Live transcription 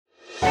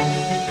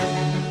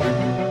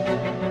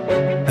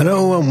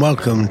Hello and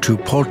welcome to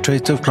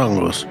Portraits of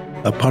Clongowes,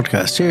 a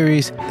podcast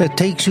series that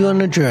takes you on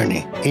a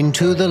journey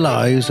into the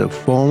lives of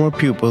former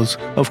pupils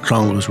of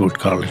Clongowes Wood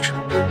College.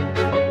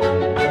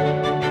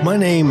 My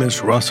name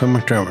is Rossa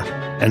McDermott,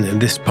 and in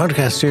this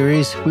podcast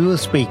series we will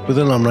speak with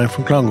alumni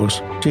from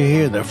Clongowes to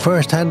hear their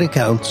first-hand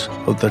accounts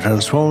of the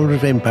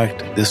transformative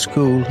impact the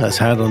school has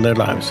had on their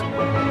lives.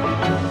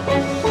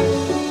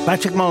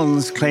 Patrick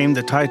Mullins claimed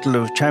the title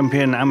of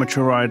champion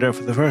amateur rider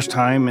for the first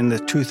time in the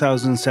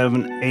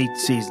 2007-8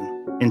 season.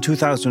 In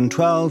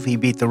 2012, he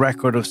beat the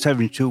record of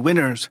 72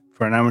 winners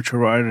for an amateur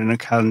rider in a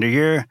calendar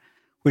year,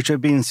 which had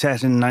been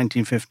set in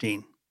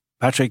 1915.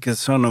 Patrick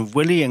is son of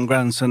Willie and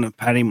grandson of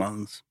Paddy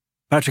Mullins.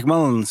 Patrick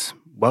Mullins,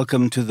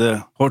 welcome to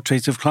the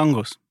Portraits of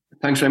Clongowes.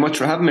 Thanks very much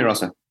for having me,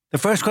 Rossa. The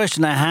first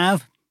question I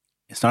have,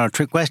 it's not a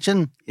trick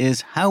question,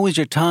 is how was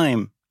your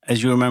time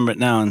as you remember it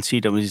now in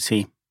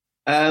CWC?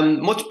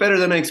 Much better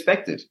than I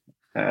expected.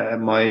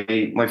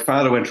 My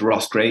father went to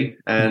Rossgrey,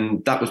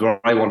 and that was where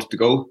I wanted to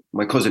go.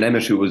 My cousin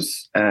Emmett, who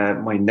was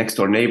my next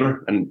door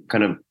neighbour and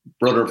kind of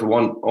brother for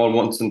all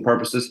wants and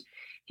purposes,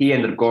 he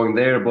ended up going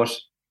there. But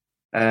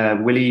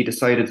Willie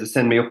decided to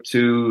send me up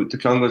to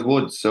Clongowes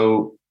Wood.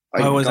 So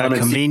was that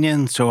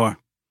convenience, or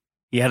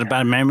you had a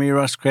bad memory of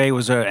Rossgrey?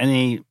 Was there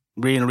any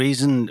real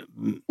reason?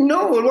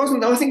 No, it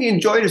wasn't. I think he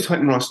enjoyed his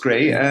time in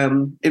Rossgrey.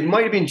 It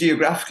might have been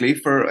geographically.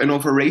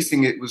 For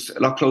racing, it was a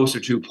lot closer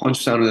to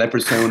Punchestown and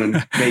Leopardstown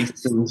and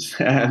Bates,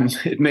 and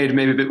it made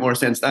maybe a bit more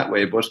sense that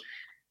way. But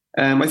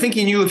I think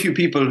he knew a few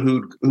people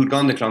who'd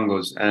gone to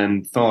Clongowes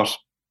and thought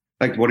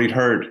like what he'd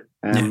heard.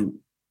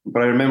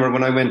 But I remember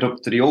when I went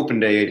up to the open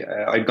day,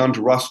 I'd gone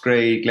to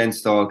Rossgrey,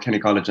 Glenstall, Kenny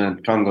College,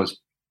 and Clongowes.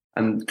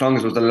 And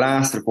Clongowes was the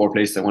last of the four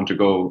places I wanted to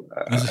go.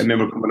 I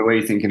remember coming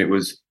away thinking it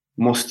was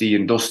musty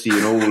and dusty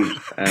and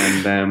old,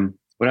 and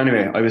but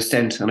anyway, I was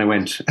sent and I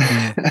went.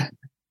 And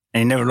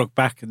you never looked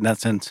back in that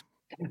sense?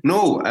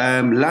 No,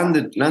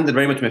 landed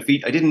very much on my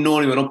feet. I didn't know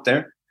anyone up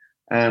there.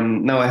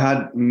 Now I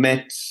had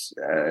met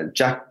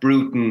Jack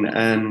Bruton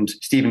and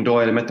Stephen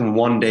Doyle. I met them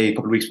one day a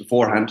couple of weeks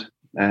beforehand,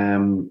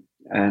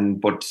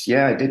 but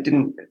I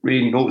didn't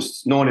really know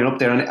anyone up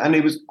there, and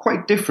it was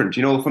quite different,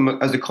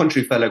 as a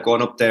country fella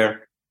going up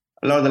there.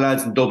 A lot of the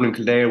lads in Dublin,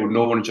 Kildare would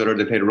know each other.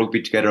 They played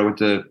rugby together. I went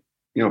to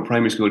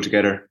primary school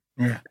together.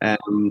 Yeah.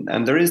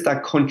 And there is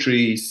that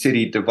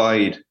country-city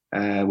divide,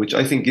 which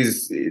I think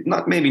is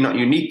maybe not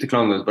unique to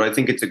Clongowes, but I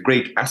think it's a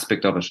great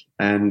aspect of it.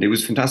 And it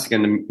was fantastic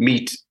and to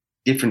meet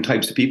different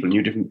types of people,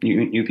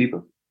 new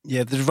people.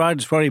 Yeah, the divide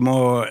is probably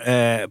more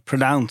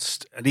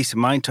pronounced, at least in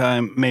my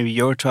time, maybe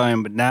your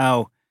time, but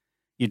now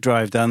you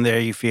drive down there,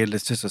 you feel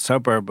it's just a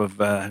suburb of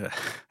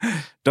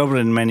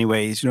Dublin in many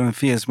ways. It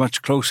feels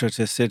much closer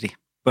to the city.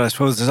 But I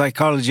suppose the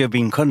psychology of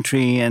being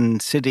country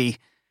and city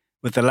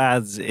with the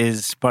lads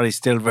is probably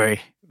still very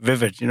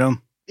vivid,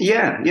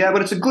 Yeah,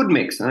 but it's a good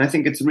mix, and I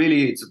think it's a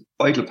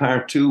vital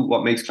part to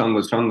what makes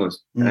Clongowes Clongowes.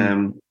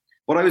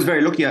 But I was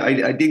very lucky.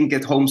 I didn't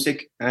get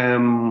homesick. I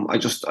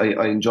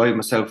enjoyed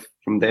myself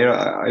from there.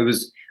 I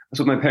was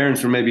with my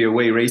parents were maybe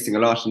away racing a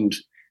lot, and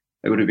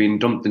I would have been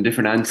dumped in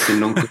different aunts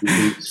and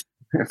uncles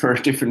for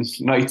different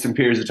nights and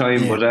periods of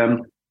time. Yeah. But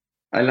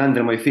I landed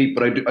on my feet.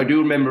 But I do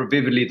remember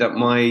vividly that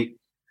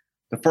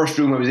the first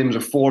room I was in was a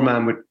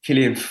 4-man with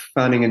Killian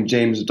Fanning and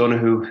James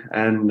Donoghue,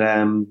 and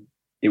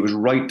it was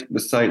right at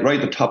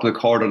the top of the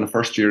corridor on the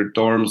first year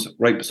dorms,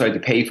 right beside the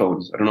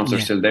payphones. I don't know if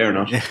they're still there or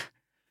not.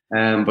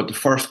 Yeah. But the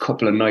first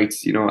couple of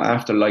nights,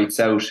 after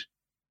lights out,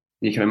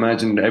 you can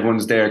imagine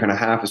everyone's there kind of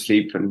half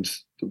asleep, and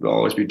there would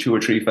always be 2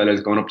 or 3 fellas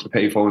going up to the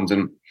payphones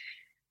and,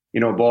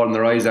 bawling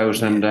their eyes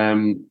out. And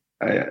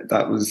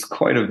that was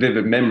quite a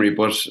vivid memory.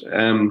 But,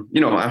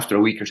 after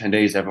a week or 10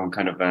 days, everyone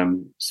kind of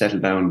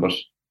settled down. But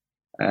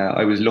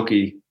I was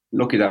lucky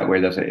that way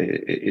that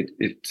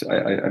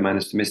I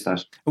managed to miss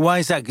that. Why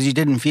is that? Because you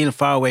didn't feel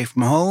far away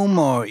from home,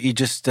 or you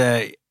just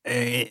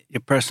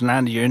your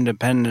personality, you're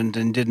independent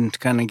and didn't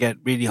kind of get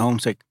really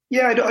homesick?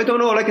 Yeah, I don't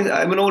know. Like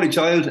I'm an only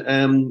child.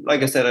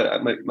 Like I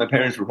said, my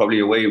parents were probably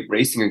away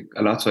racing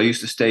a lot, so I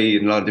used to stay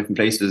in a lot of different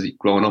places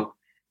growing up.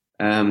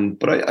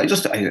 But I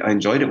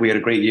enjoyed it. We had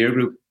a great year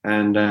group,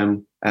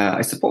 and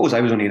I suppose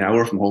I was only an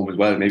hour from home as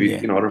well. Maybe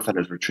other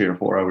fellas were 3 or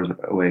 4 hours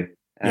away.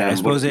 Yeah, I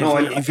suppose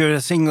if you're a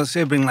single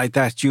sibling like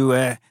that, you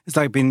it's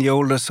like being the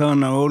older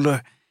son or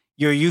older.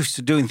 You're used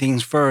to doing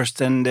things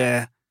first, and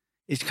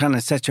it kind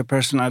of sets your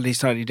personality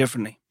slightly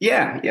differently.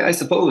 Yeah, I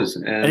suppose.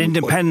 And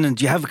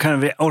independent, you have a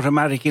kind of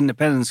automatic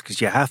independence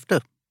because you have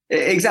to.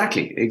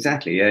 Exactly.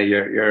 Yeah,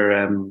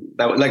 you're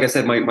like I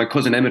said, my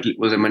cousin Emmett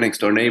was my next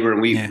door neighbour,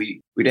 and we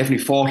definitely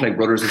fought like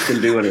brothers and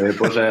still do anyway.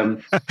 But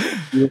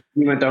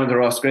we went down to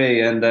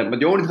Rossgrey, and but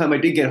the only time I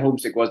did get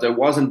homesick was I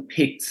wasn't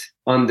picked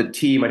on the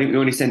team. I think we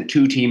only sent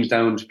 2 teams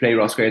down to play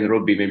Rossgrey in the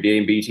rugby, maybe the A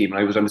and B team,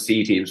 and I was on the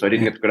C team, so I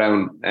didn't get to go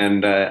down.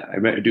 And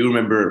I do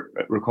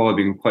recall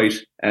being quite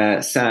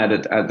sad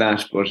at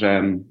that. But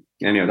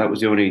anyhow, that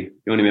was the only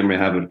memory I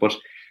have of it. But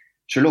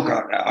sure, look,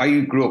 I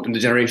grew up in the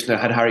generation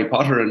that had Harry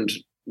Potter, and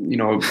we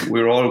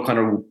were all kind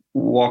of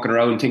walking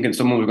around thinking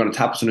someone was going to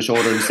tap us on the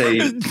shoulder and say,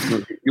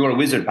 "You're a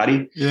wizard,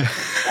 Paddy." Yeah.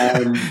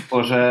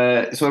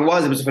 But so it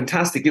was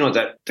fantastic.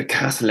 The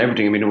castle, and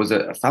everything. I mean, it was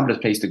a fabulous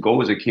place to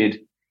go as a kid,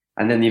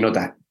 and then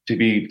that to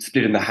be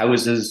split in the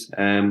houses,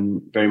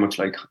 very much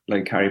like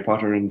Harry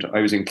Potter. And I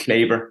was in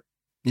Claver.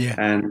 Yeah.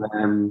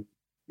 And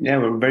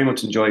we very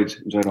much enjoyed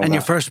all that. And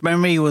your first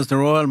memory was the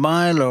Royal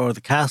Mile or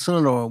the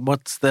castle, or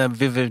what's the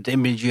vivid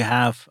image you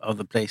have of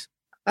the place?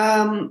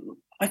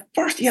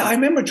 I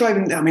remember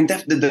driving. I mean,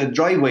 the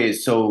driveway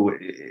is so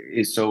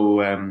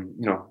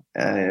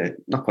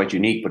not quite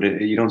unique, but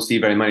you don't see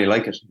very many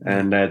like it.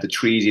 And the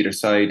trees either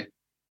side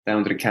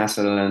down to the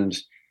castle, and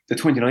the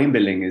 29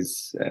 building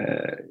is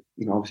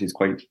obviously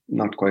it's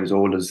not quite as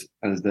old as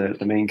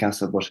the main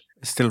castle, but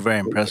it's still very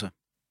impressive.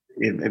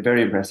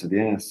 Very impressive,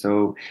 yeah.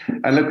 So,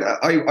 and look,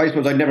 I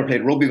suppose I'd never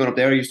played rugby going up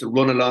there. I used to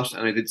run a lot,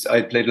 and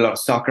I played a lot of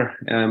soccer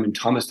in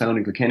Thomastown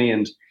in Kilkenny,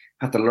 and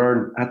had to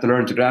learn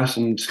to do that,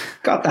 and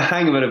got the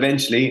hang of it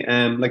eventually.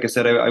 Like I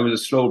said, I was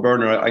a slow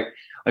burner.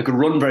 I could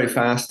run very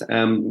fast.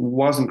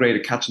 Wasn't great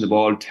at catching the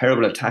ball.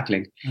 Terrible at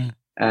tackling.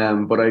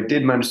 But I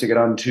did manage to get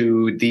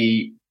onto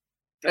the.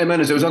 I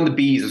was on the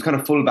Bees. I was kind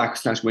of fullback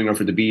 / winger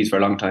for the Bees for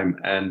a long time,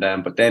 and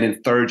but then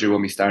in third year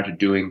when we started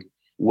doing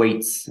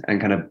weights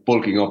and kind of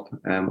bulking up,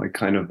 I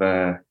kind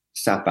of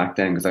sat back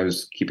then because I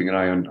was keeping an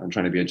eye on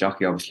trying to be a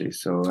jockey, obviously.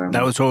 So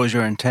that was always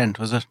your intent,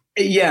 was it?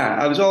 Yeah,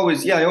 I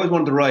always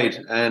wanted to ride,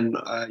 and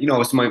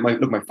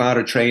my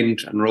father trained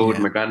and rode,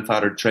 and my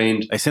grandfather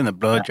trained. I seen the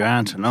blood, your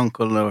aunt and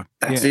uncle,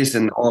 that's it,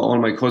 and all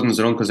my cousins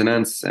and uncles and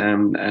aunts,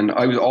 and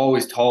I was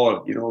always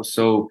tall,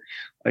 so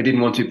I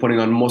didn't want to be putting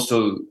on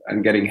muscle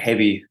and getting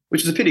heavy,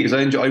 which is a pity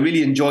because I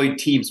really enjoyed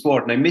team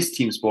sport, and I miss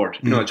team sport.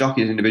 A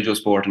jockey is an individual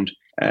sport,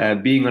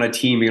 and being on a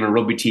team, being on a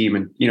rugby team,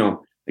 and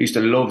I used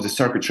to love the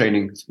circuit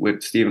trainings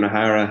with Stephen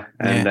O'Hara,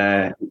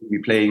 and we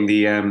playing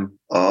the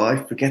I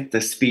forget the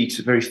speech.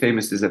 Very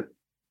famous is the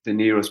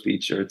Nero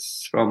speech, or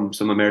it's from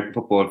some American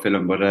football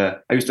film. But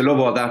I used to love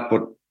all that,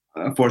 but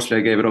unfortunately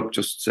I gave it up.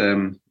 Just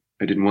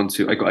I didn't want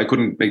to. I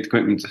couldn't make the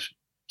commitment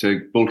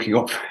to bulking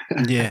up.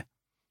 Yeah,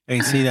 I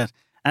can see that.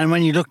 And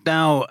when you look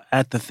now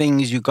at the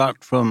things you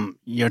got from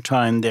your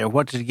time there,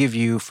 what did it give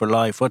you for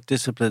life? What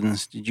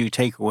disciplines did you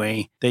take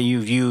away that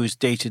you've used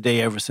day to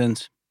day ever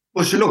since?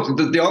 Well, sure. Look,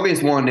 the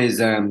obvious one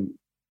is,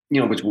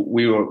 which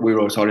we were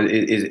always taught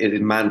is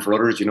man for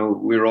others.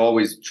 We were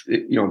always,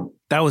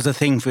 That was a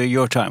thing for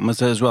your time, was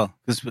it as well?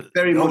 Because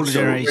very much older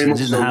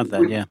generations didn't have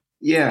that. Yeah.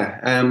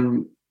 Yeah.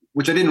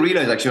 Which I didn't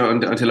realize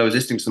actually until I was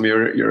listening to some of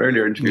your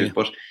earlier interviews. Yeah.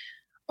 But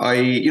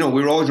we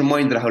were always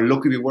reminded of how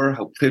lucky we were,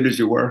 how privileged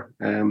we were,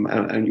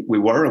 and we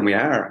were and we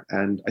are,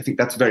 and I think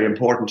that's very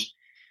important.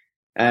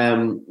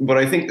 But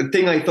I think the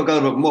thing I took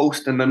out of it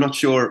most, and I'm not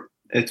sure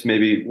it's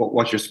maybe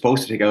what you're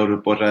supposed to take out of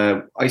it, but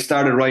I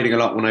started riding a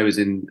lot when I was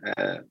in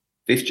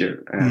fifth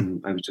year,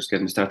 and I was just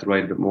getting started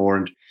riding a bit more.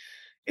 And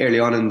early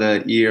on in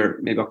the year,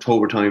 maybe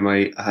October time,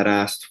 I had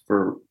asked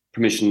for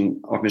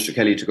permission of Mr.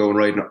 Kelly to go and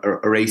ride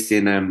a race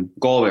in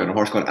Galway on a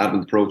horse called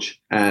Adam's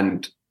Approach,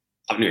 and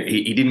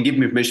he didn't give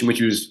me permission, which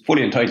he was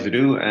fully entitled to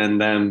do, and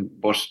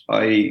but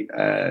I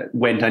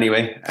went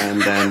anyway,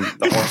 and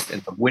the horse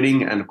ended up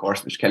winning, and of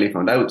course Mr. Kelly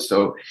found out,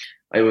 so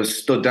I was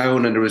stood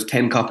down, and there was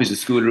 10 copies of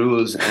school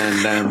rules,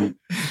 and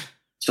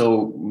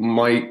so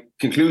my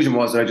conclusion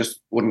was that I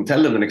just wouldn't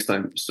tell them the next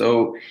time.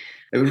 So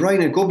I was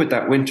riding a good bit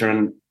that winter,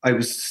 and I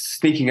was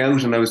sneaking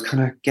out, and I was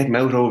kind of getting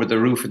out over the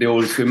roof of the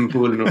old swimming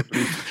pool and up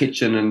the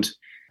kitchen, and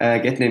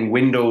getting in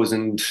windows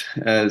and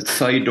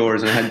side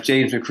doors, and I had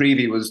James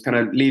McCreevy was kind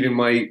of leaving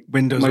my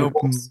windows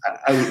open,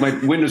 my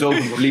windows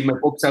open, but leaving my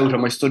books out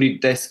on my study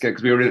desk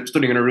because we were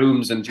studying in our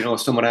rooms, and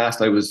someone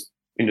asked, I was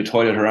in the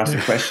toilet or asked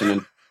a question,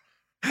 and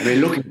I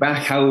mean, looking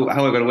back, how I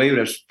got away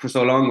with it for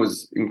so long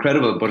was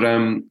incredible. But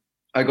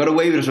I got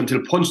away with it until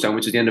Punchdown,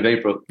 which is the end of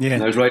April. Yeah.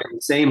 And I was riding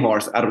the same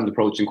horse, Adam's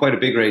Approach, in quite a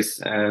big race.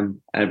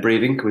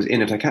 Brave Ink was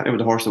in it. I can't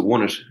remember the horse that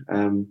won it.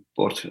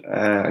 But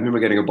I remember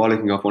getting a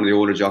bollocking off one of the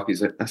older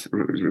jockeys. I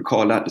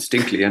recall that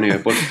distinctly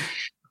anyway. But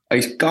I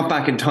got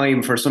back in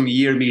time for some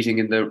year meeting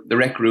in the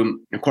rec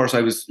room. Of course,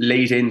 I was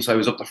late in, so I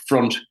was up the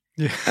front.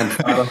 Yeah. And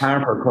Father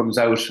Harper comes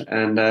out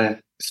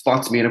and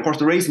spots me. And of course,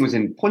 the racing was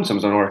in Punchdown,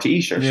 was on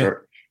RTE,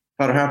 sure.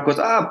 Father Harper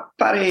goes,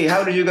 Paddy,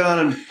 how did you get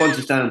on in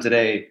Punchestown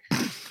today?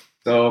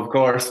 So of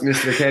course,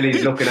 Mr.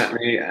 Kelly's looking at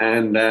me,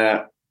 and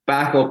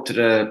back up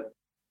to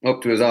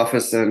his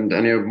office, and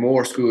I have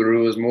more school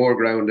rules, more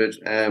grounded.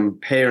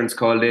 Parents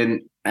called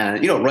in,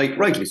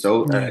 rightly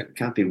so.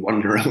 Can't be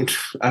wandering around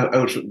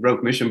out without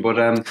permission.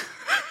 But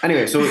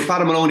anyway, so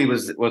Father Maloney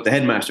was the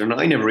headmaster, and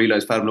I never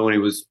realised Father Maloney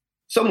was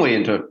some way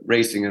into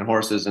racing and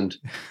horses, and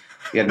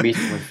he had a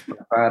meeting with my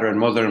father and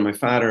mother, and my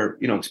father,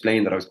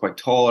 explained that I was quite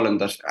tall,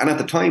 and at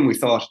the time we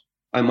thought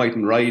I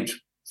mightn't ride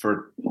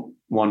for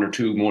 1 or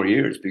 2 more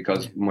years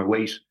because of my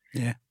weight.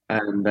 Yeah.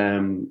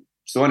 And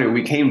so anyway,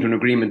 we came to an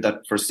agreement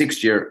that for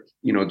 6th year,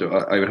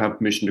 I would have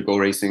permission to go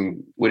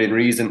racing within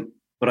reason.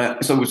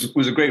 So it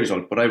was a great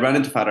result. But I ran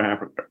into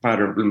Father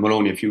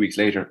Maloney a few weeks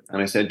later,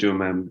 and I said to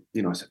him,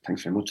 I said,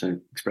 thanks very much. I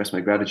expressed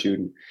my gratitude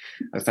and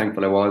how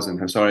thankful I was and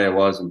how sorry I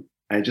was. And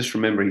I just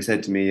remember he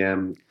said to me,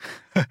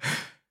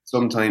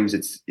 sometimes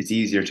it's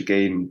easier to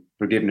gain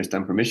forgiveness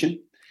than permission.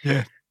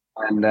 Yeah.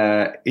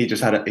 And he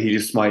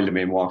just smiled at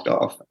me and walked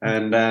off.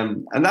 And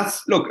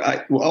that's, look,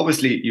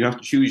 obviously you have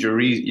to choose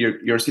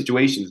your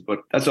situations, but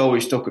that's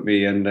always stuck with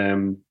me.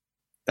 And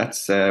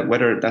that's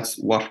whether that's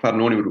what Father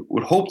Maloney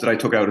would hope that I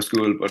took out of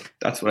school, but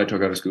that's what I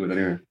took out of school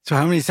anyway. So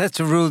how many sets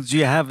of rules do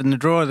you have in the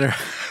drawer there?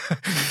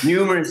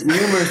 numerous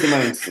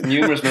amounts of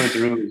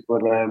rules.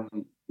 But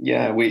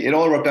it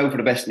all worked out for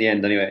the best in the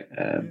end anyway.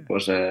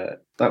 But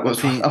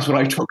that's what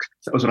I took.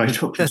 That was what I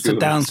took. That's the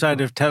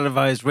downside of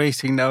televised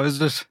racing now,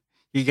 isn't it?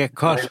 You get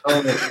caught.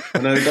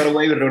 And I got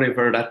away with it only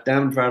for that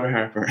damn Father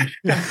Harper.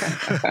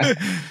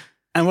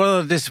 And what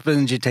other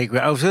disciplines you take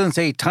away? I was going to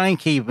say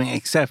timekeeping,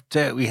 except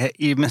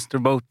you missed the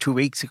boat 2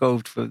 weeks ago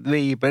for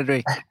me. But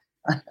anyway,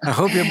 I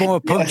hope you're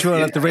more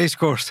punctual at the race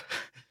course.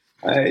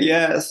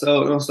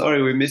 So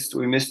sorry we missed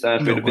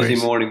that. We had a busy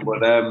morning,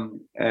 but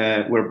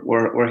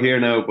we're here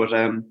now. But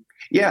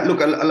look,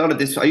 a lot of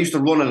this. I used to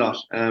run a lot.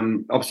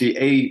 Obviously,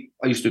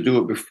 I used to do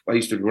it before. I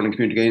used to run in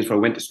community games before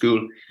I went to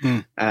school,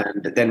 and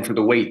then for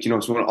the weight, So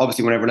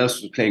obviously, when everyone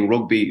else was playing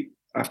rugby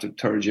after the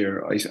third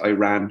year, I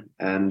ran.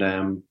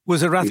 And was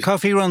the Rat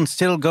Coffee Run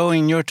still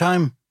going your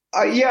time?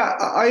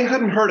 I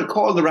hadn't heard it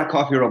called the Rat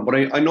Coffee Run, but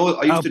I know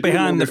I used to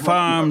behind the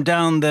farm,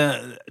 down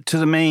to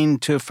the main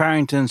to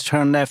Farrington's,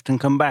 turn left and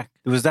come back.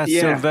 Was that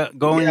still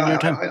going in your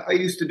time? I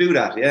used to do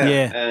that.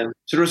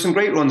 So there were some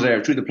great runs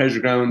there through the pleasure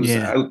grounds,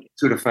 out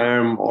through the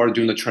farm, or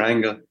doing the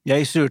triangle. Yeah, I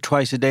used to do it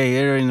twice a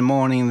day, early in the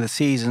morning in the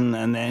season,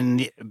 and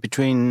then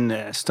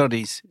between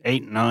studies,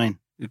 8 and 9.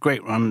 A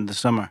great run in the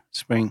summer,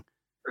 spring.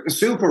 A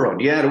super run,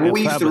 we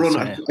used to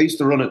run it. I used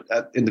to run it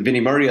in the Vinnie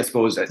Murray, I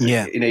suppose, in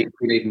 8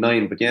 and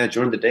 9. But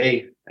during the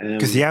day,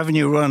 because the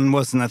Avenue Run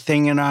wasn't a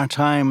thing in our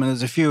time, and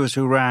there's a few of us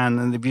who ran,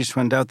 and they just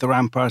went out the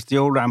ramparts, the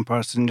old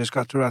ramparts, and just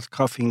got to Rat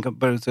Coffee and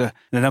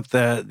then up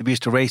they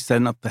used to race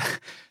then up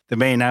the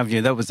main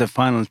avenue. That was the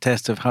final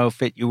test of how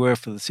fit you were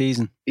for the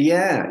season.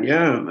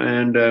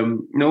 And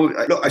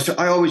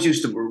I always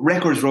used to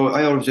records.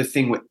 I always did a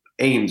thing with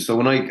aims. So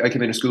when I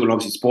came into school,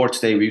 obviously sports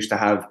day, we used to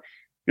have.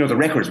 The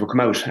records would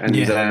come out, and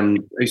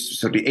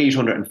so the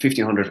 800 and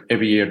 1500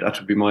 every year. That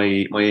would be my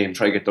aim.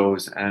 Try to get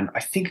those, and I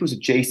think it was a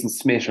Jason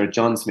Smith or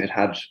John Smith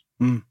had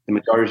the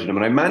majority of them,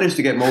 and I managed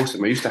to get most of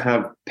them. I used to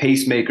have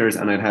pacemakers,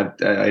 and I'd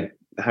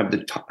have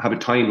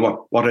it timed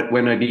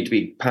when I need to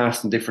be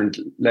passed in different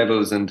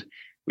levels, and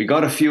we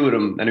got a few of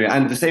them anyway.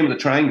 And the same with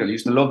the triangle. I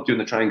used to love doing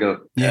the triangle.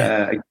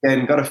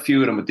 Again, got a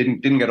few of them, but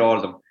didn't get all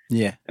of them.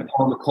 And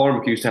Paul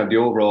McCormick used to have the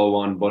overall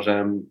one, but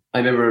I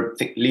remember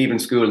leaving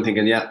school and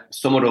thinking,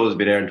 some of those will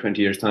be there in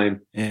 20 years'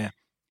 time. And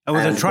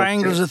was the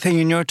triangles a thing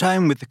in your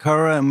time with the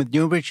Curragh and with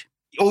Newbridge?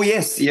 Oh,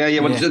 yes.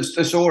 Well, it's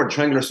a sword,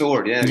 triangular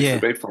sword. It's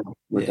great fun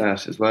with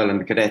that as well,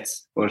 and the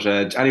cadets. But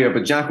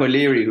but Jack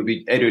O'Leary, who'd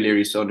be Ed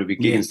O'Leary's son, who'd be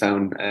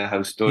Gigginstown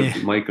House stud,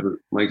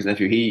 Michael's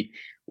nephew, he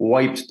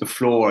wiped the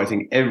floor. I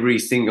think every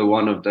single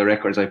one of the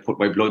records I put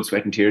my blood,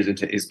 sweat and tears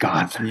into is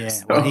gone.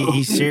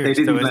 He's serious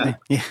though, isn't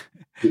he?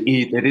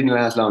 They didn't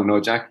last long. No,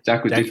 Jack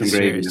was different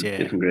gravy.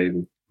 Different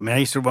gravy. I mean, I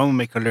used to run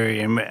with Mick O'Leary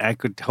and I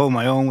could hold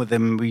my own with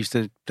him. We used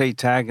to play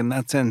tag in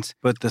that sense.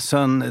 But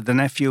the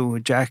nephew,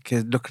 Jack,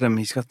 look at him.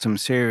 He's got some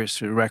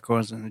serious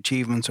records and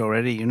achievements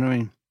already. You know what I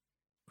mean?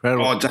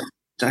 Incredible. Oh,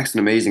 Jack's an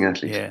amazing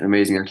athlete.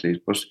 Amazing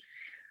athlete. But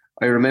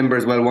I remember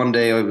as well one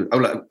day,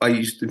 I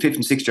used in 5th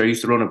and 6th year, I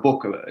used to run a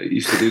book. I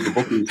used to do the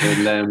bookings,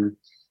 and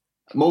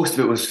most of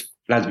it was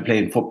lads be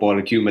playing football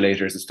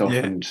accumulators and stuff.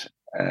 And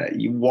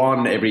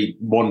one every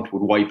month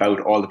would wipe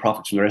out all the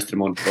profits from the rest of the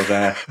month.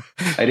 But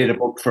I did a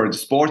book for the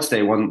sports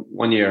day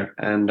one year,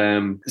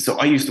 and so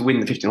I used to win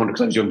the 1500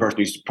 because I was a young person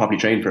who used to properly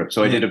train for it.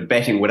 So I did a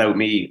betting without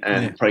me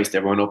and priced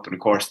everyone up. And of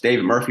course,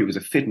 David Murphy was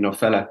a fit enough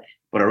fella,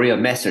 but a real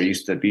messer.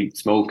 Used to be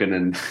smoking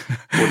and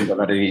wouldn't have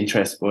had any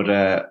interest. But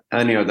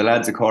anyhow, the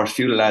lads, of course,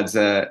 few of the lads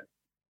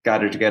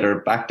gathered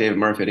together, backed David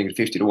Murphy, I think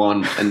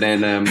 50-1, and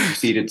then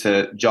proceeded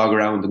to jog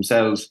around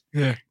themselves.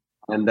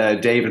 And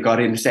David got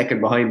in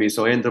second behind me,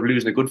 so I ended up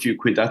losing a good few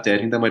quid that day. I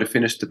think that might have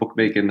finished the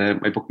bookmaking,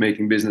 my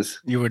bookmaking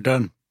business. You were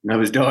done. I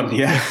was done,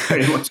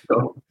 very much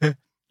so.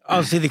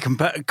 Obviously,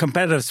 the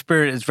competitive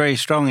spirit is very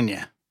strong in you.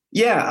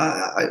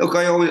 I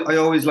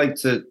always like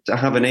to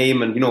have an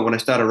aim, and when I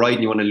started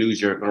riding, you want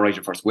to ride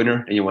your first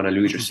winner, and you want to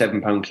lose your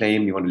 £7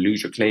 claim. You want to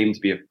lose your claim to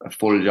be a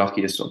full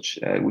jockey as such.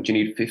 Would you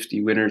need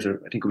 50 winners, or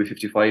I think it'll be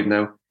 55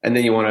 now? And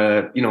then you want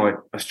to, I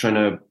was trying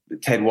to.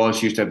 Ted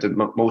Walsh used to have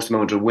the most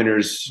amount of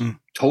winners,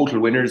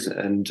 total winners,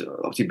 and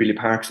obviously Billy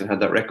Parkinson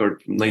had that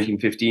record from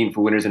 1915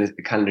 for winners in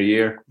a calendar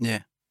year.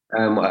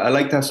 I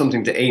like to have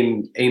something to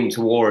aim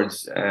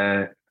towards.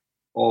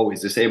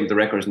 Always the same with the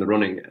records and the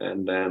running,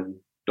 and.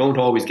 Don't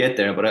always get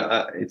there, but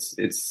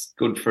it's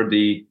good for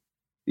the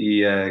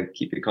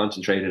keep you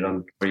concentrated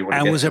on where you want to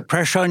get. And was it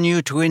pressure on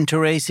you to enter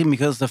racing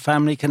because of the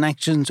family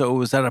connections, or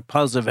was that a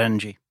positive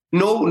energy?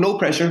 No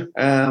pressure.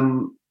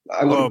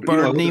 I wouldn't.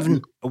 Burden,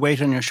 even a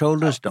weight on your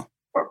shoulders, though.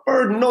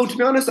 Burden, no. To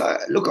be honest,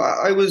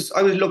 I was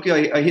lucky.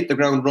 I hit the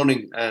ground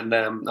running, and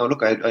now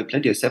look, I had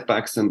plenty of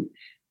setbacks and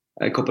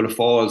a couple of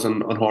falls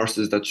on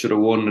horses that should have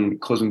won.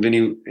 And cousin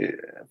Vinny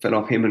fell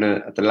off him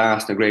at the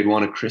last in grade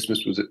 1 at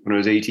Christmas when I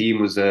was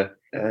 18 was a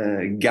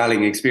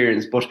galling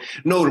experience. But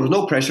no, there was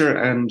no pressure,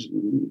 and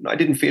I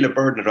didn't feel a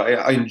burden.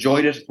 I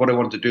enjoyed it. What I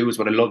wanted to do was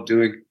what I loved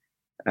doing.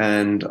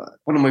 And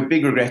one of my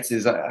big regrets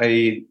is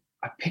I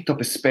picked up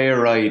a spare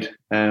ride.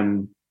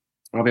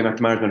 Robbie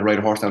McNamara to ride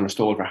a horse down the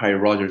stole for Harry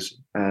Rogers,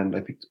 and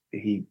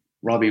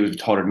Robbie was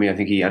taller than me. I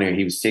think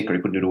he was sick or he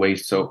couldn't do the weight,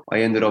 so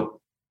I ended up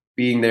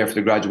being there for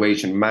the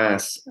graduation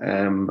mass,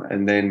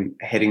 and then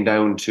heading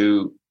down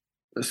to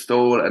the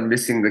stole and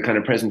missing the kind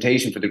of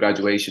presentation for the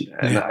graduation.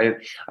 And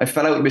I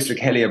fell out with Mr.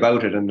 Kelly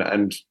about it,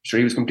 and sure,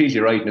 he was completely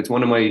right. And it's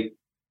one of my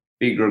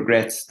big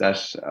regrets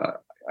that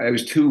I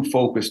was too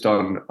focused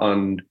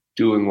on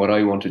doing what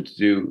I wanted to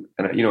do,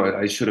 and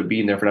I should have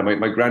been there for that.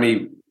 My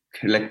granny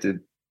collected,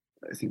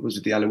 I think it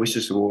was the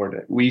Aloysius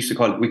Award. We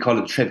call it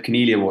the Trev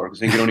Keneally Award,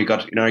 because I think it only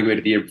got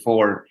inaugurated the year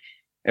before.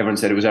 Everyone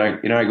said it was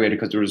inaugurated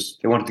because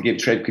they wanted to give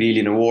Trev Keneally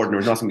an award and there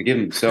was nothing to give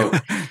him. So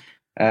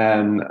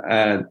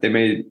I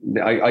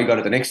got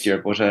it the next year,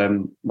 but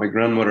my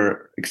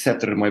grandmother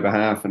accepted it on my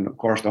behalf, and of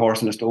course the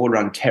horse in the stole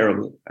ran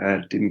terrible.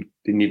 Didn't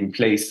even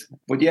place.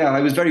 But yeah, I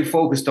was very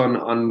focused on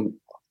and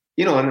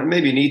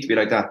maybe you need to be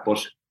like that,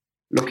 but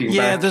looking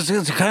back, there's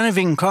a kind of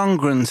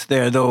incongruence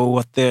there, though,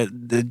 what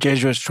the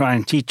Jesuits try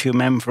and teach you,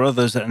 men for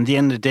others. And at the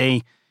end of the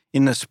day,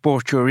 in the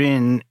sport you're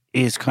in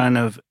is kind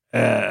of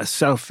a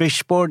selfish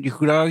sport, you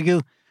could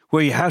argue,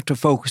 where you have to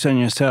focus on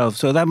yourself.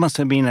 So that must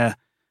have been a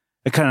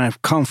kind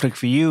of conflict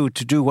for you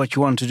to do what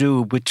you want to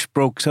do, which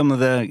broke some of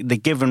the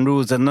given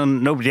rules that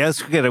nobody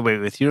else could get away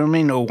with, you know what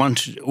I mean, or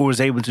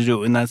was able to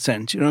do in that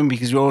sense, you know what I mean,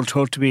 because you're all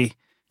taught to be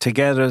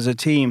together as a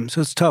team.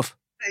 So it's tough.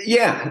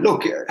 Yeah,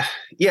 look,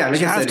 like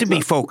you have to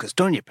be focused,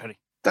 don't you, Paddy?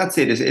 That's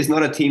it. It's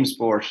not a team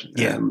sport.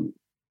 Yeah.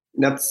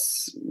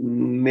 That's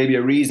maybe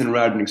a reason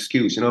rather than an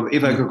excuse.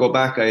 If I could go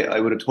back, I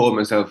would have told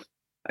myself,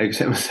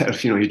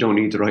 you don't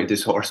need to ride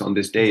this horse on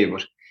this day.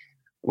 But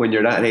when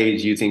you're that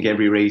age, you think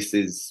every race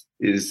is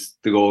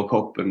the Gold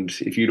Cup, and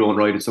if you don't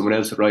ride it, someone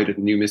else will ride it,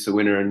 and you miss a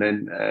winner. And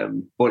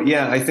then, but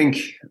yeah, I think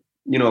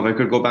if I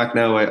could go back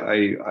now,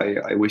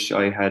 I wish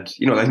I had.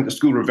 I think the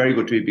school were very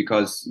good to me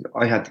because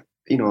I had.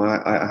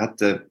 I had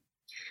to,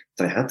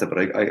 but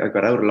I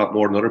got out a lot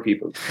more than other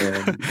people.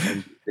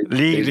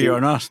 Legally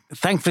or not.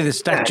 Thankfully, the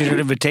statute of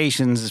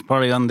limitations is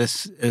probably on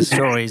this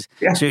stories,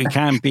 so you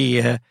can't be.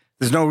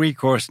 There's no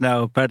recourse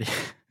now, Paddy.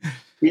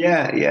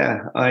 Yeah.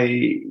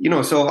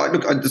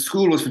 The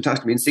school was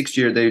fantastic. In 6th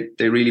year,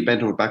 they really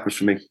bent over backwards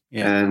for me,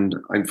 and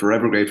I'm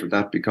forever grateful for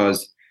that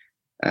because.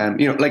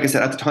 Like I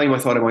said, at the time, I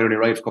thought I might only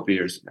ride for a couple of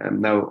years.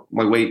 Now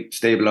my weight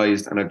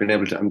stabilised, and I've been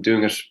able to. I'm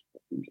doing it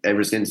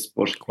ever since,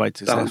 but quite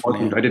successful.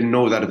 I didn't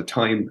know that at the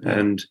time,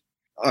 and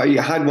I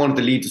had wanted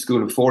to leave the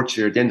school in 4th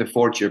year, at the end of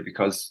 4th year,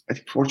 because I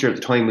think 4th year at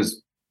the time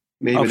was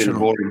maybe a little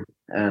boring.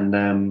 And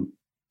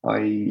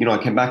I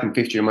came back in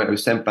 5th year. I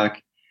was sent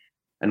back,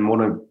 and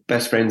one of my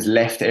best friends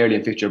left early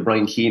in 5th year,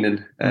 Brian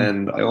Keenan,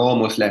 and I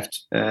almost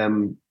left,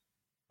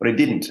 but I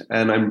didn't,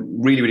 and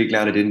I'm really, really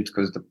glad I didn't,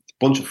 because the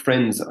bunch of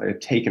friends I have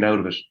taken out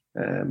of it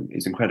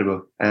is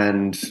incredible.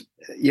 And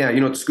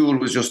the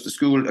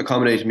school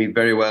accommodated me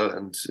very well,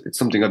 and it's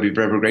something I'd be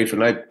very, very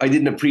grateful. And I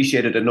didn't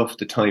appreciate it enough at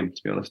the time,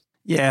 to be honest.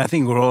 Yeah, I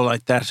think we're all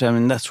like that. I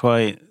mean, that's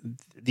why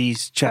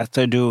these chats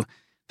I do,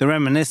 the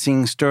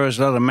reminiscing stirs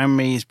a lot of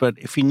memories, but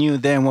if we knew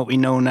then what we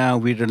know now,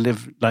 we'd have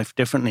lived life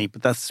differently.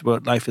 But that's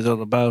what life is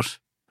all about,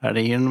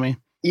 Paddy, you know what I mean?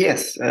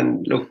 Yes,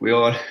 and look, we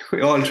all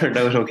turned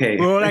out okay.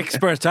 We're all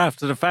experts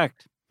after the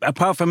fact.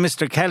 Apart from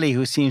Mr. Kelly,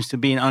 who seems to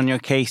be on your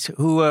case,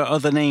 who are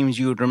other names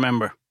you would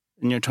remember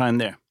in your time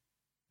there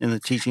in the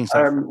teaching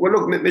stuff? Well,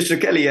 look, Mr.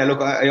 Kelly, I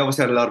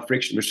obviously had a lot of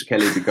friction with Mr.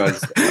 Kelly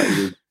because I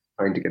was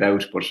trying to get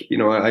out. But,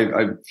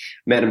 I've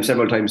met him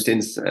several times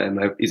since,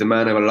 and he's a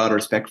man I have a lot of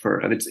respect for.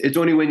 And it's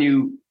only when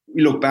you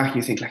look back and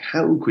you think, like,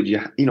 how could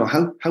you,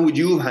 how would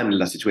you have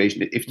handled that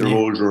situation if the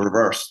roles were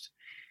reversed?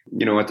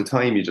 At the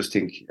time, you just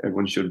think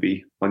everyone should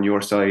be on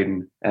your side.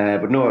 And,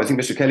 but no, I think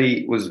Mr.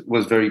 Kelly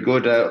was very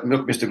good.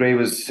 Look, Mr. Gray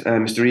was,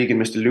 Mr. Egan,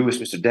 Mr. Lewis,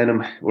 Mr.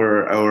 Denham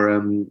were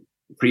our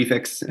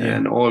prefects,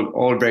 and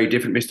all very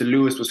different. Mr.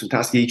 Lewis was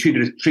fantastic. He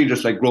treated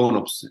us like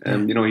grown-ups.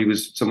 He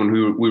was someone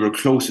who we were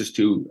closest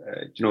to,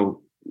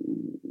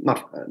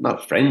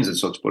 not friends as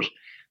such, but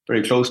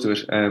very close to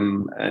it.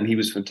 And he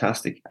was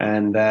fantastic.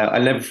 And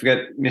I'll never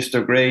forget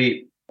Mr.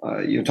 Gray.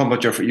 You were talking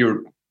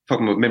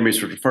about memories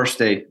for the first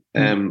day.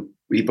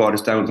 He brought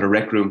us down to the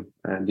rec room,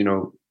 and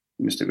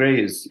Mr.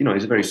 Gray is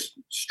he's a very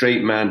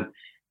straight man,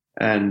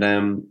 and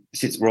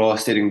we're all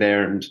sitting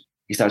there, and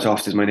he starts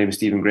off says, "My name is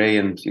Stephen Gray,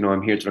 and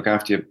I'm here to look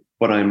after you,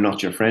 but I'm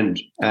not your friend."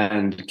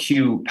 And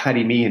cue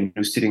Paddy Meehan,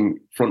 who's sitting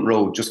front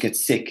row, just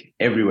gets sick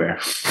everywhere.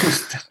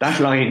 That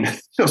line,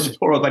 just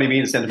poor old Paddy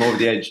Meehan sent him over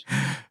the edge.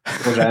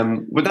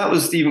 But that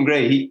was Stephen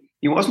Gray.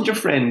 He wasn't your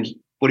friend,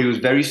 but he was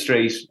very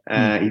straight.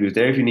 He was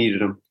there if you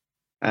needed him,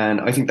 and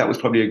I think that was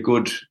probably a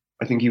good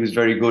I think he was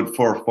very good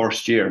for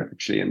first year,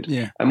 actually. And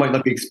Yeah. I might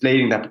not be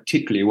explaining that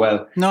particularly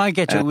well. No, I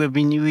get you.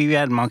 We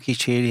had Monkey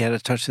Shield, he had a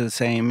touch of the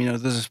same.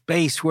 There's a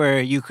space where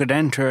you could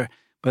enter,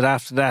 but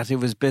after that it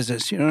was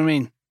business. You know what I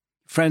mean?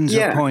 Friends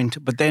at a point,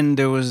 but then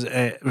there was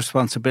a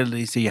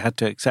responsibility, so you had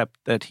to accept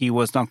that he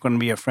was not going to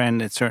be a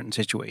friend in certain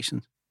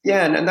situations.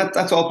 Yeah, and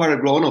that's all part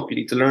of growing up. You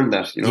need to learn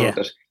that,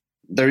 that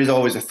there is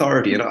always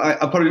authority. And I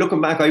probably,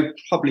 looking back, I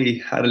probably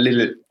had a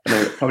little, and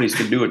I probably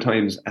still do at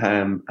times,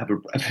 have a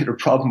bit of a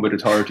problem with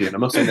authority. And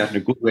I'm not saying that in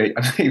a good way.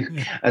 I'm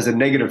saying as a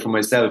negative for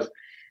myself.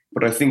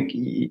 But I think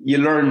you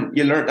learn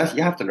that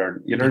you have to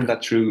learn. You learn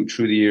that through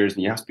the years,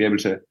 and you have to be able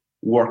to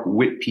work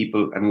with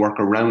people and work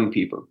around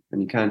people,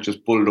 and you can't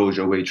just bulldoze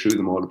your way through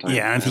them all the time.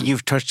 Yeah, I think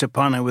you've touched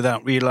upon it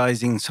without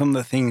realising some of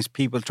the things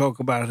people talk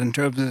about in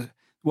terms of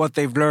what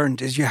they've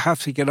learned is you have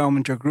to get on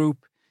with your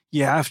group.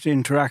 You have to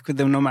interact with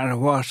them no matter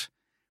what.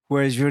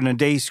 Whereas you're in a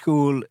day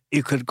school,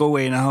 you could go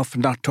away in a huff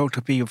and not talk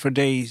to people for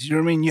days. You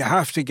know what I mean? You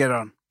have to get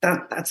on.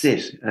 That's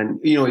it. And,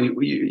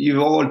 you've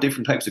all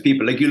different types of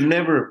people. Like, you'll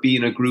never be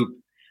in a group,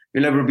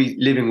 you'll never be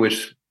living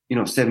with,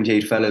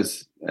 78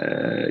 fellas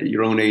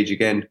your own age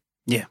again.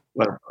 Yeah.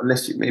 Well,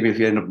 unless maybe if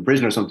you end up in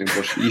prison or something,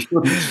 but you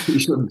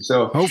shouldn't.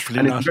 So hopefully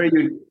and not.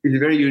 It's a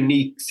very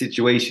unique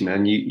situation,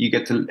 and you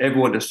get to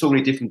everyone. There's so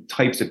many different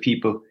types of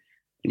people,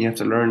 and you have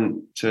to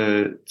learn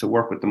to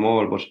work with them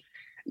all. But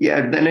yeah,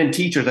 and then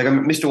teachers, like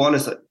Mr.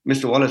 Wallace.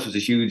 Mr. Wallace was a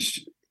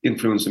huge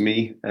influence on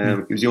me.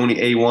 He was the only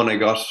A1 I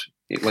got.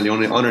 Well, the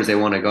only honours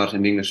A1 I got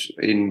in English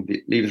in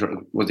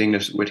Leavens was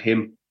English with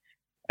him,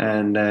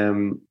 and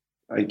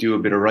I do a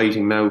bit of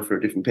writing now for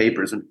different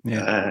papers, and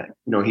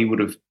he would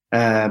have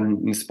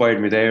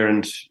inspired me there.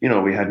 And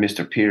we had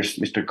Mr. Pierce,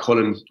 Mr.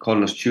 Cullen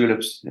calling us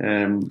tulips.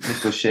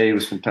 Mr. O'Shea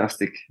was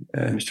fantastic.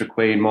 Mr.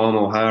 Quain, Mom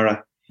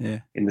O'Hara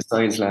in the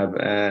science lab.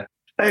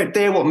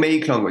 They're what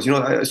made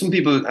Clongowes. Some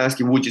people ask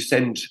you, would you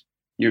send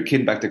your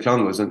kid back to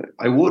Clongowes? And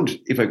I would,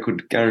 if I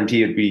could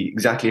guarantee it'd be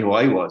exactly who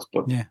I was.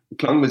 But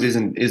Clongowes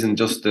isn't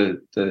just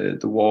the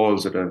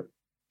walls or the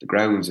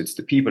grounds; it's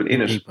the people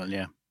in it. People,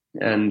 yeah.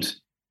 And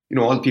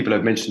all the people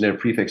I've mentioned there,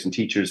 prefects and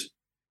teachers,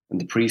 and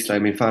the priest. I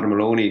mean, Father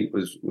Maloney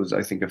was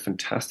I think a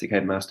fantastic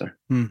headmaster.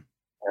 And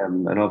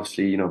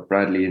obviously,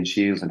 Bradley and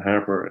Shields and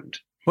Harper. And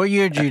what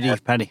year did you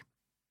leave, Paddy?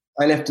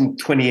 I left in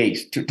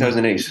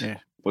 2008. Yeah.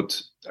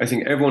 But I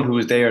think everyone who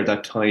was there at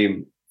that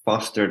time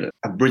fostered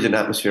a brilliant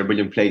atmosphere, a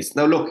brilliant place.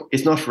 Now, look,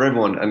 it's not for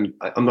everyone, and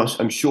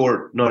I'm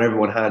sure not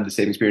everyone had the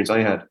same experience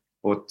I had.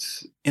 But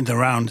in the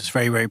round, it's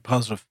very, very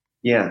positive.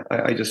 Yeah,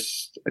 I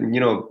just, and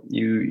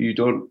you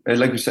don't,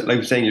 like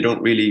you're saying, you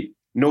don't really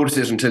notice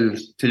it until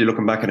you're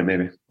looking back at it,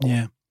 maybe.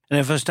 Yeah. And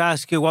if I was to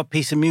ask you what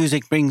piece of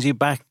music brings you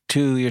back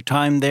to your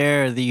time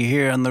there that you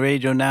hear on the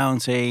radio now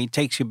and say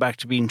takes you back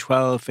to being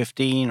 12,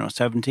 15 or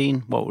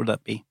 17, what would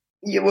that be?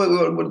 Yeah,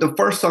 well, the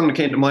first song that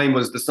came to mind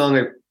was the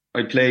song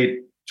I played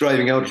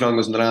driving out to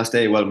Clongowes on the last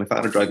day while my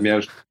father drove me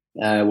out,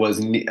 was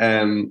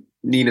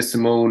Nina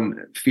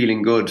Simone,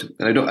 Feeling Good.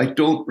 And I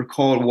don't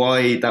recall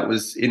why that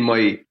was in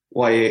my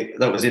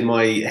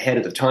head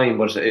at the time,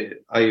 but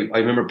I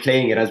remember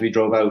playing it as we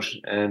drove out.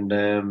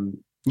 And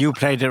you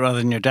played it rather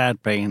than your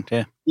dad playing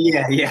it,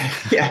 yeah.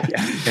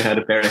 I had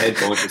a pair of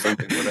headphones or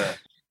something, but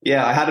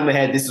I had in my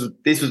head this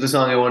was the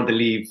song I wanted to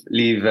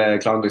leave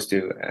Clongowes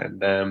to,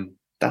 and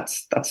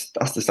that's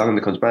the song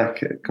that comes back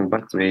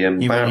to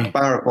me.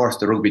 Bar of course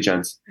the rugby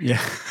chants.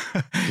 Yeah,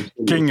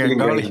 King and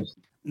Golly.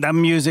 That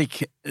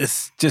music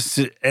is just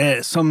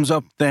sums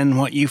up then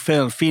what you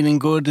felt. Feeling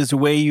Good is a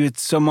way you would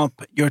sum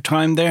up your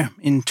time there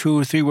in 2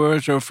 or 3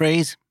 words or a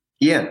phrase.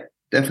 Yeah,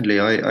 definitely.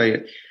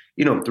 I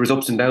there was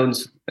ups and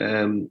downs.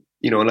 And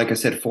like I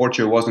said, fourth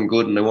year wasn't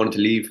good, and I wanted to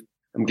leave.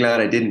 I'm glad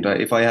I didn't.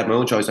 If I had my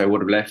own choice, I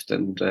would have left.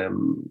 And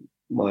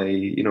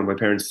my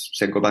parents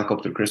said go back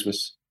up till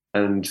Christmas.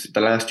 And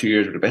the last 2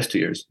 years were the best 2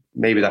 years.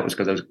 Maybe that was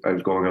because I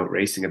was going out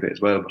racing a bit as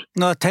well. But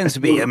no, it tends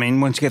to be. I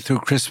mean, once you get through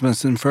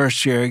Christmas and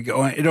first year,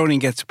 it only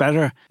gets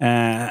better.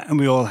 And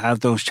we all have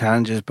those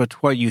challenges. But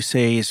what you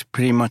say is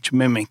pretty much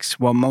mimics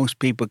what most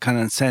people kind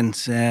of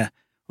sense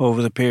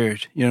over the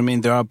period. You know what I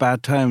mean? There are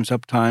bad times,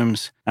 up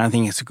times. I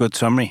think it's a good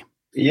summary.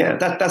 Yeah,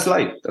 that's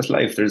life. That's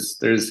life.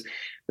 There's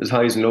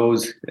highs and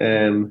lows.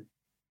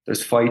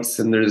 There's fights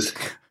and there's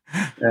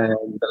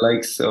the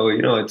likes. So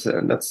it's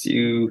that's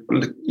you.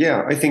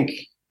 Yeah, I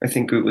think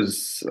it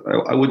was.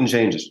 I wouldn't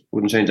change it.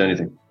 Wouldn't change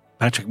anything.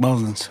 Patrick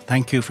Mullins,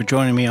 thank you for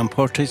joining me on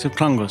Portraits of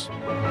Clongowes.